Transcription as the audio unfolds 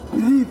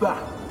Believer,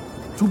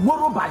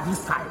 tomorrow by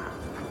this time,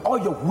 all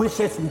your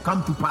wishes will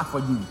come to pass for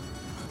you.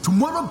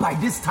 Tomorrow by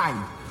this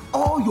time,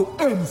 all your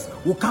aims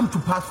will come to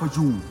pass for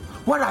you.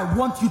 What I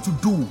want you to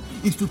do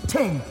is to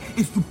think,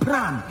 is to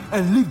plan,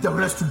 and leave the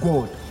rest to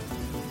God.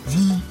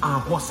 We are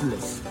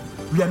horseless.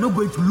 We are not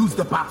going to lose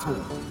the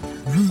battle.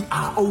 We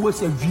are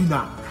always a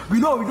winner. We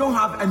know we don't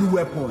have any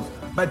weapons,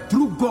 but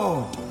through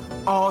God,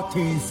 all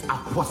things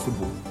are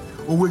possible.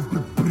 Always be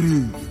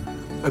brave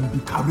and be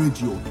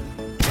courageous.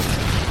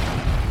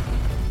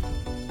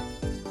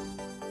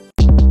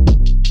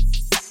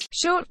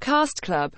 Shortcast Club.